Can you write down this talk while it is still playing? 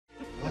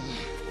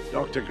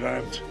Dr.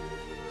 Grant,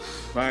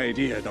 my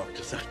dear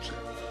Dr. Sattler,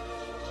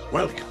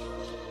 welcome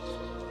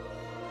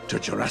to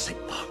Jurassic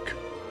Park.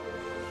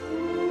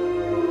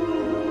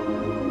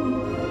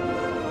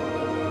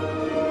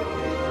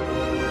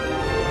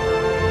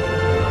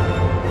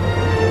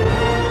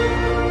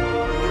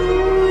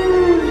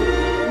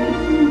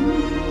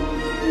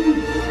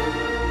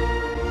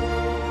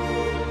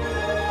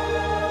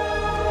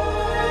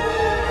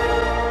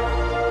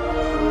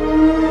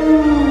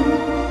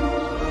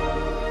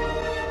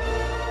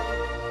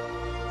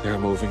 They're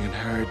moving in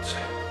herds.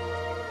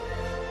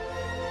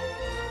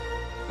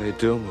 They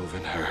do move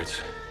in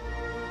herds.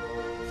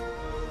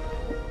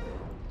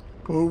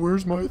 Oh,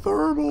 where's my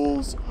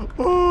thermals?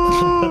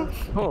 Oh,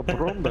 Oh, put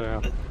on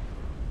there.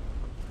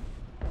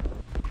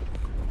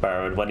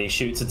 Baron, when he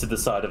shoots into the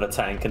side of a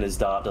tank and his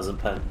dart doesn't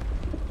pen.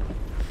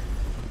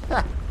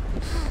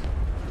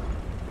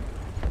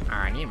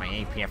 I need my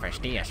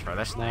APFSDS for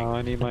this thing. No,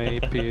 I need my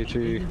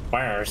APAG.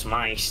 Where's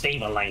my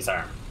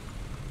stabilizer?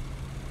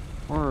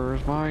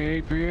 Where's my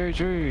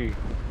APAG?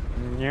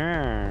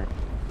 Yeah.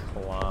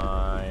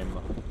 Climb.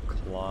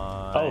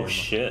 Oh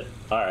shit.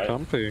 Alright.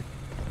 Comfy.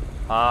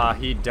 Ah,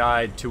 he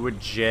died to a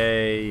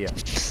J.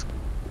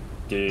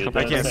 Dude,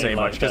 I can't say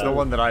much because the that.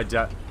 one that I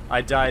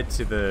died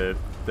to the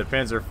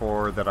Panzer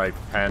IV that I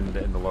penned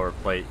in the lower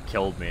plate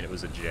killed me, and it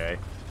was a J.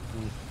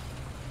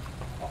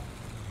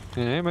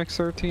 An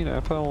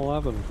AMX-13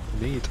 FL11.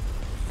 Neat.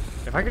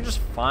 If I could just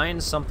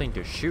find something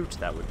to shoot,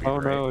 that would be Oh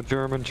great. no, a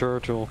German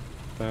Churchill.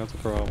 That's a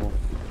problem.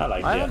 I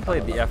like I the haven't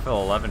played the FL11.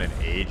 FL11 in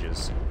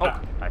ages. Oh,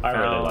 Ah, I I found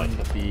really like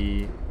it.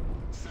 the...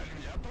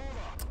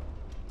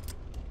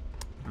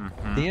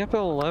 The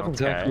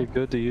FL11's Okay. actually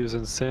good to use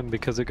in Sim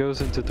because it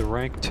goes into the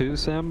rank 2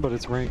 Sim, but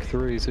it's rank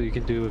 3, so you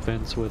can do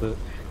events with it.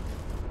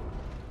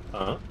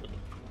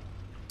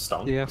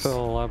 Stonks. The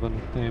FL11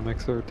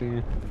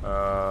 AMX-13.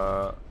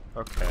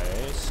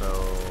 Okay,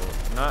 so...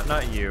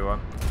 Not you. I'm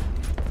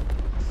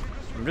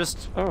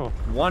just Oh,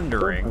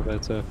 wondering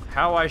that's a...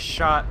 how I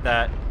shot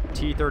that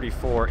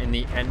T-34 in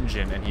the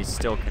engine and he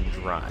still can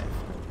drive.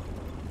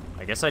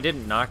 I guess I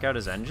didn't knock out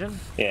his engine?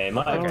 Yeah, he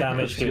might have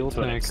damaged it fuel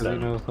to an tank, 'cause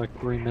extent. he knows like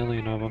 3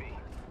 million of them.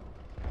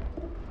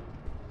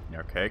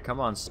 Okay, come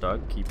on,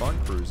 Stug. Keep on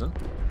cruising.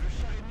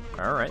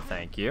 Alright,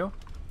 thank you.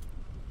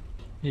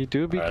 You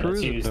do be Alright, let's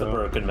cruising use the though.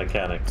 broken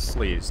mechanics.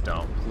 Please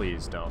don't.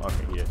 Please don't.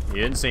 Okay,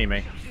 you didn't see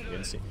me. You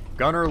didn't see.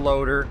 Gunner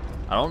loader.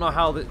 I don't know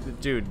how the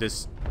dude,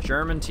 this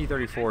German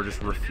T-34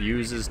 just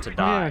refuses to Yeah,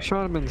 die. I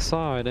shot him in the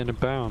side and it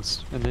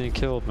bounced, and then he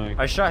killed me.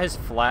 I shot his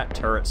flat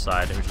turret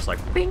side. It was just like,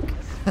 bink.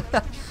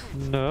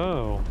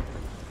 No.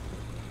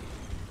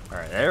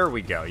 Alright, there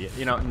we go.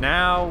 You know,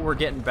 now we're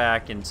getting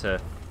back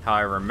into how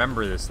I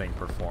remember this thing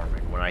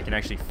performing, when I can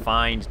actually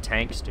find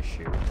tanks to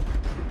shoot.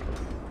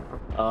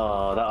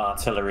 Oh, that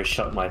artillery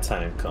shot my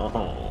tank.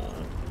 Oh.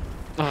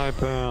 I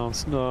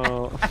bounced.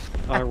 No.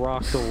 I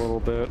rocked a little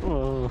bit.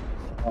 Oh.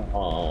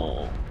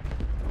 Oh.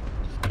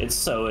 It's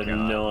so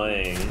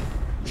annoying.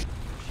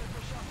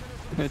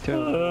 I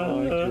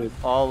don't like it.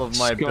 All of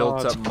my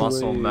built-up Scott,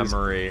 muscle please.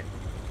 memory.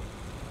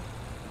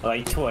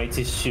 I tried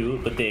to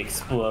shoot, but the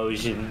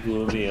explosion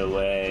blew me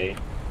away.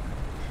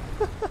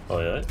 Oh,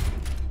 yeah?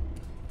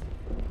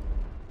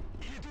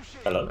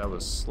 Hello? That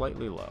was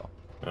slightly low.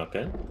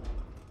 Okay.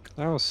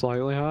 That was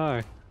slightly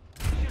high.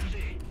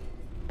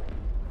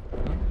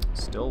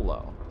 Still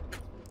low.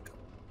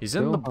 He's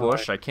in Still the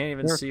bush. high. I can't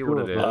even There's see two what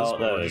of it is. them. Oh, but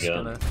there we're we just go.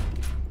 gonna-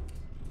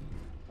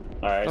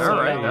 Alright, All so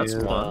right, that that's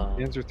is, one.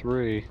 Panzer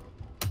 3.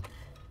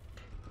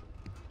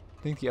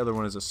 I think the other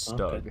one is a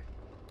Stug. Okay.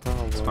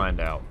 Probably. Let's find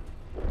out.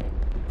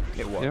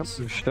 It Yep, was.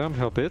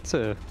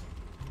 Stammhaubitze.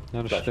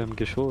 Not a Gotcha.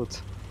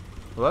 Stammgeschütz.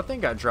 Well, that thing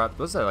got dropped.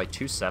 Was that like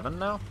 2.7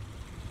 now?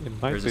 It Or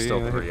might is be. it still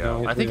I have 3.0?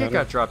 no I think idea. it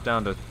got dropped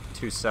down to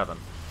 2.7.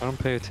 I don't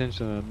pay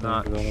attention to that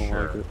Not thing 'cause I don't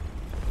sure. like it.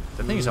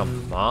 That thing's a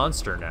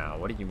monster now.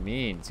 What do you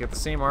mean? It's got the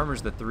same armor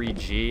as the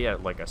 3G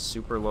at like a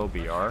super low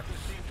BR.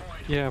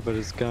 Yeah, but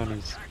his gun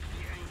is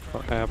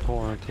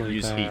abhorrently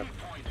Use bad. heat.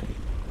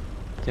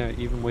 Yeah,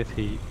 even with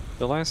heat.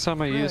 The last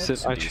time I used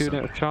it's it, I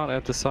decent. shot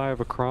at the side of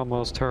a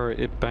Cromwell's turret.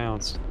 It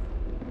bounced.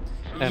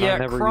 And I Yeah,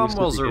 never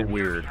Cromwells used it are again.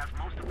 weird.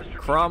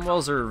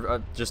 Cromwells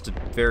are just a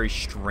very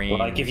strange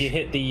Like, if you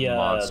hit the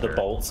monster.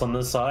 bolts on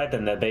the side,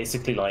 then they're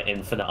basically like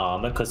infinite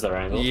armor because they're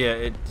angled. Yeah,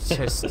 it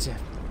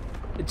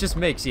just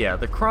makes, yeah,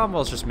 the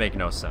Cromwells just make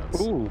no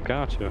sense. Ooh,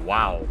 gotcha.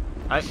 Wow.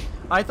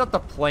 I thought the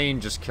plane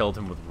just killed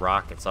him with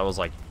rockets. I was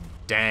like,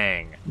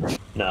 dang.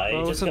 No,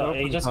 Well, it's an he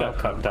open just got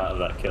top. cucked out of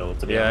that kill,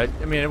 to be Yeah, honest.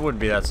 I mean, it wouldn't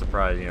be that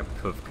surprising, you know,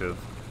 poof. Good.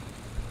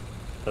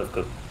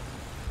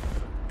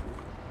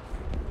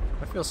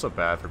 I feel so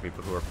bad for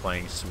people who are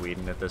playing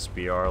Sweden at this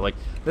BR. Like,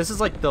 this is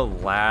like the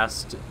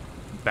last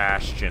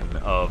bastion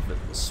of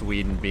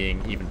Sweden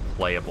being even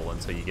playable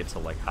until you get to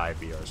like high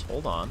BRs.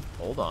 Hold on.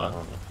 Hold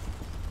on.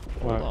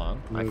 What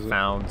I is it?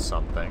 found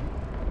something.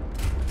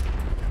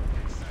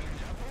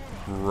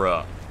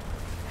 Bruh.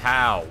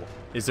 How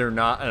is there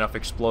not enough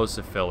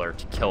explosive filler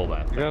to kill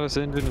that I thing? got his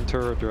engine and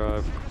turret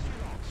drive.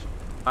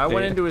 I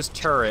went Yeah. into his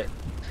turret,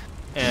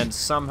 and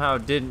somehow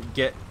didn't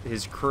get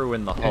his crew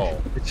in the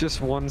hull. It's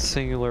just one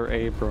singular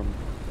Abram.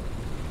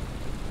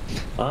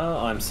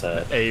 I'm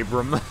set.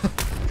 Abram.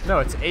 No,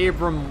 it's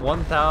Abram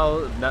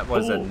 1000. That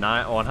was Ooh. it.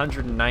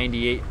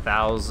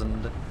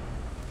 198,000.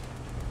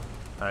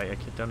 I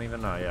don't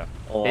even know. Yeah.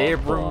 Oh,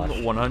 Abram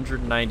gosh.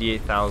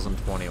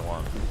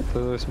 198,021.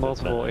 So there's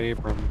multiple bad.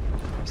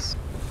 Abrams.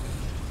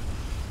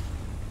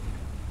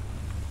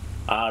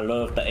 I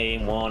love the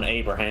AIM-1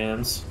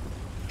 Abrahams.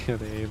 Yeah,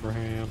 the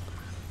Abraham.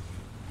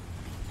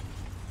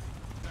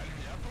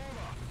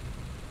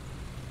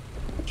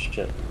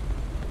 Shit.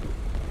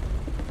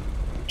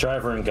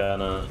 Driver and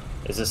gunner.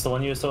 Is this the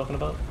one you was talking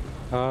about?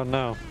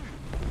 No.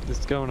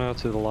 It's going out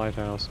to the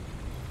lighthouse.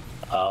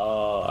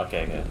 Oh,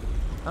 okay, okay.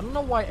 I don't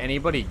know why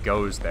anybody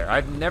goes there.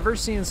 I've never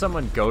seen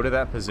someone go to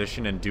that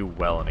position and do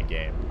well in a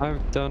game.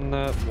 I've done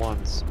that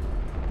once.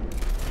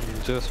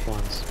 Just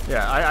once.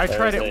 Yeah, I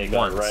tried There's a it guy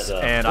once, right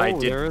there. and I Oh,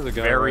 there is a did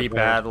guy very right there.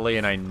 badly,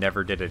 and I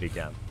never did it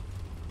again.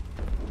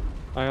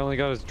 I only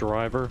got his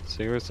driver.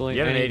 Seriously?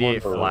 You had an Anyone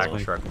 88 for flag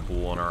me. truck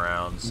fooling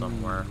around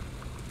somewhere.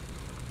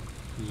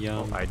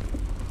 Yum.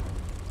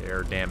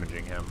 They're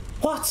damaging him.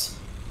 What?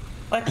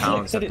 I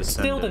Pounds clicked it, have it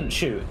still descended. didn't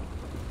shoot.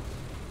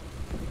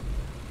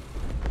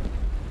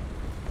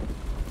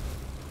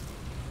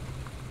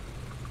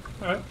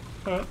 Alright,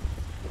 alright.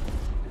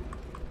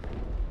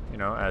 You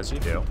know, as you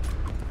do.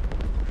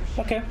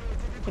 Okay.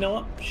 You know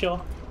what?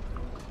 Sure.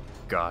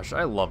 Gosh,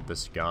 I love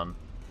this gun.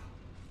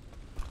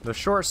 The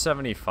short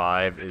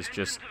 75 is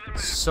just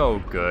so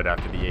good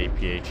after the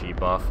APHE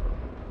buff.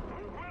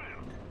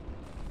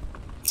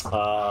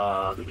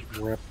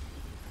 Rip.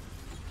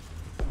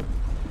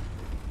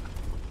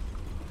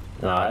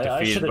 No, I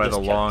Defeated should've by just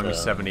the kept, long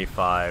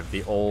 75,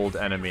 the old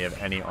enemy of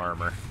any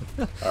armor.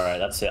 Alright,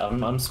 that's it.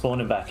 I'm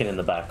spawning back in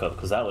the backup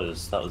because that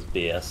was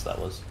BS. That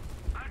was.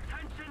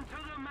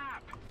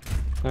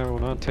 I will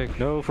not take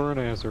no for an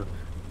answer.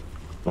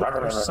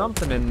 There's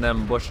something in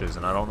them bushes,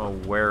 and I don't know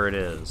where it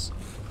is.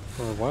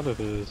 Or what it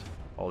is.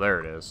 Oh, there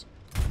it is.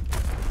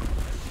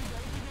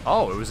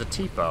 Oh, it was a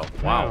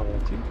TPO. Wow.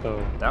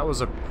 Tipo. That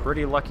was a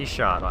pretty lucky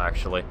shot,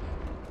 actually.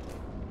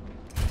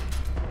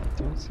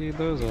 Don't see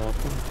those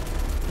often.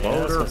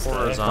 Loader that's what's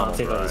horizontal I can't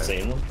take out the drive.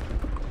 same one.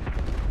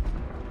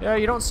 Yeah,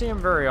 you don't see him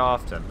very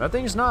often. That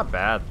thing's not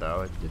bad,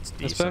 though. It's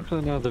decent.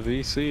 Especially now the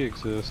VC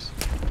exists.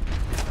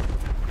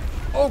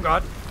 Oh,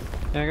 God.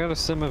 Yeah, I got a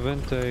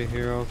Simavente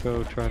here. I'll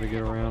go try to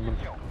get around them.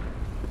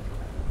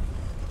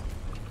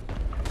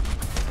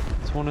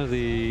 It's one of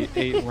the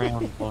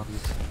 8-round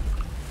ones.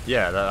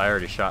 Yeah, I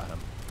already shot him.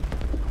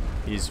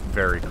 He's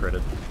very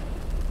critted.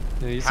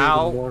 Yeah, he's even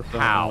more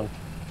How? fun.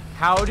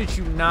 How did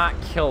you not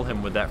kill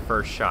him with that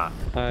first shot?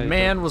 I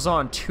Man was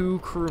on 2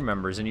 crew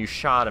members and you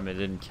shot him and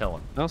didn't kill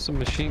him. Also,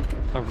 machine.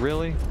 Oh,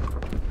 really?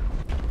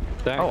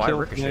 That Oh, I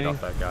killed ricocheted me.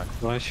 off that guy.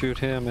 When I shoot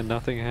him and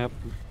nothing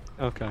happened.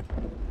 Okay.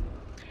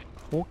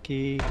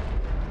 Okay.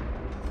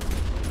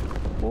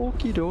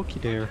 Okie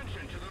dokie there.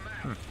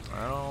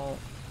 I don't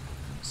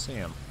see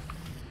him.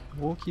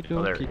 Okie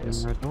Oh, there he dokie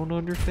is. there. I don't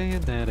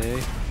understand that,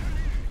 eh?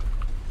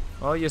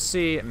 Well, you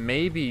see,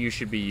 maybe you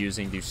should be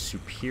using the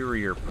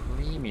superior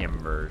premium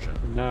version.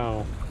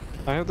 No.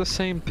 I have the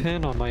same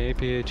pin on my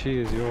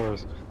APHE as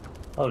yours.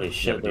 Holy Yeah,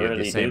 shit, but there you have the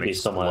really same do be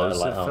someone at a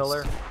explosive lighthouse.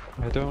 filler?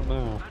 I don't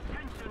know.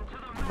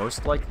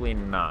 Most likely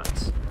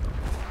not.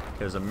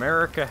 Because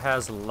America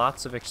has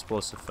lots of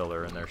explosive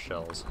filler in their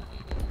shells.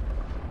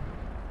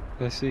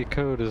 I see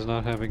Code is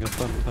not having a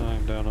fun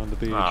time down on the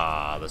beach.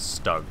 Ah, the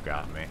Stug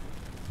got me.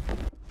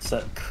 It's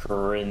that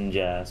cringe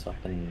ass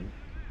fucking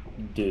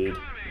dude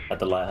at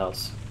the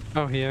lighthouse.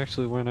 Oh, he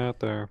actually went out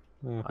there.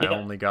 Oh. I Yeah.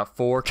 only got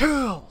 4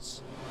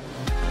 kills!